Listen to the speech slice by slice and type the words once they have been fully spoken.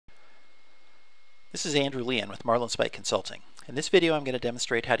This is Andrew Leon with Marlin Spike Consulting. In this video I'm going to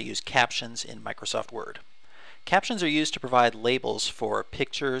demonstrate how to use captions in Microsoft Word. Captions are used to provide labels for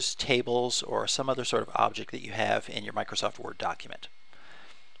pictures, tables, or some other sort of object that you have in your Microsoft Word document.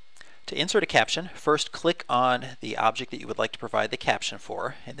 To insert a caption, first click on the object that you would like to provide the caption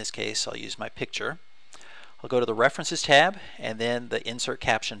for. In this case I'll use my picture. I'll go to the References tab and then the Insert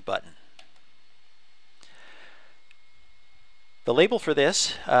Caption button. The label for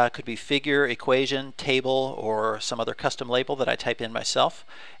this could be figure, equation, table, or some other custom label that I type in myself.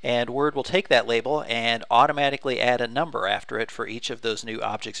 And Word will take that label and automatically add a number after it for each of those new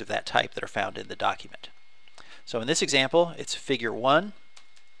objects of that type that are found in the document. So in this example, it's figure 1.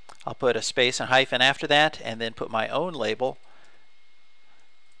 I'll put a space and hyphen after that and then put my own label.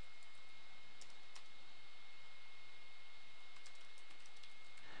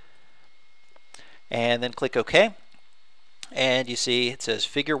 And then click OK. And you see it says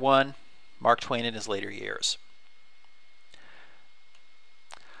Figure 1, Mark Twain in his later years.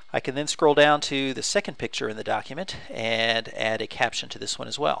 I can then scroll down to the second picture in the document and add a caption to this one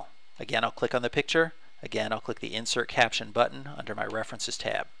as well. Again, I'll click on the picture. Again, I'll click the Insert Caption button under my References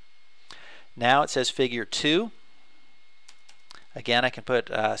tab. Now it says Figure 2. Again, I can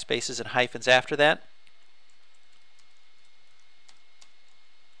put spaces and hyphens after that.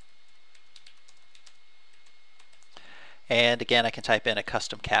 And again, I can type in a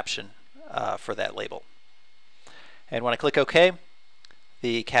custom caption for that label. And when I click OK,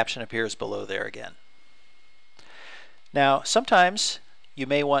 the caption appears below there again. Now, sometimes you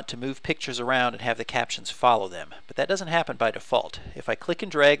may want to move pictures around and have the captions follow them, but that doesn't happen by default. If I click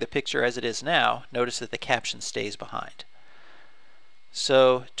and drag the picture as it is now, notice that the caption stays behind.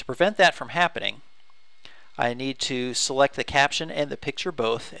 So to prevent that from happening, I need to select the caption and the picture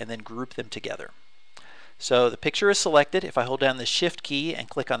both and then group them together. So the picture is selected. If I hold down the Shift key and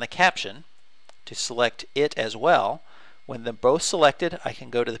click on the caption to select it as well, when they're both selected, I can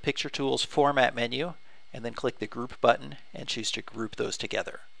go to the Picture Tools Format menu and then click the Group button and choose to group those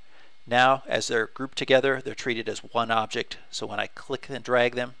together. Now, as they're grouped together, they're treated as one object, so when I click and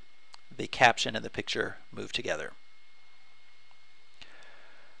drag them, the caption and the picture move together.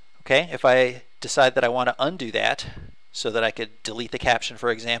 Okay, if I decide that I want to undo that, so that I could delete the caption,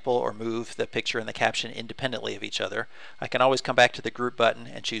 for example, or move the picture and the caption independently of each other, I can always come back to the Group button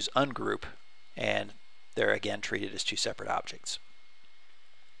and choose Ungroup, and they're again treated as two separate objects.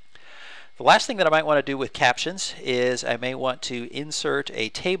 The last thing that I might want to do with captions is I may want to insert a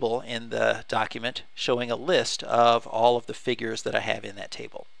table in the document showing a list of all of the figures that I have in that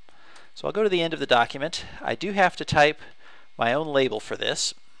table. So I'll go to the end of the document. I do have to type my own label for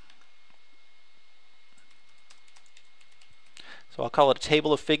this. So I'll call it a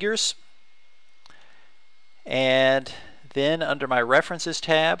table of figures, and then under my References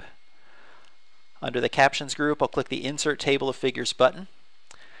tab, under the Captions group, I'll click the Insert Table of Figures button.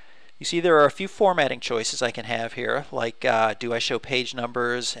 You see there are a few formatting choices I can have here, like do I show page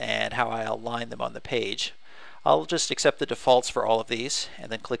numbers and how I align them on the page. I'll just accept the defaults for all of these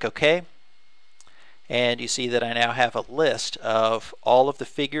and then click OK. And you see that I now have a list of all of the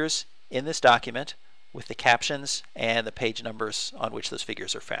figures in this document with the captions and the page numbers on which those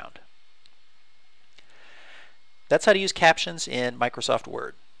figures are found. That's how to use captions in Microsoft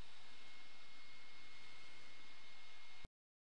Word.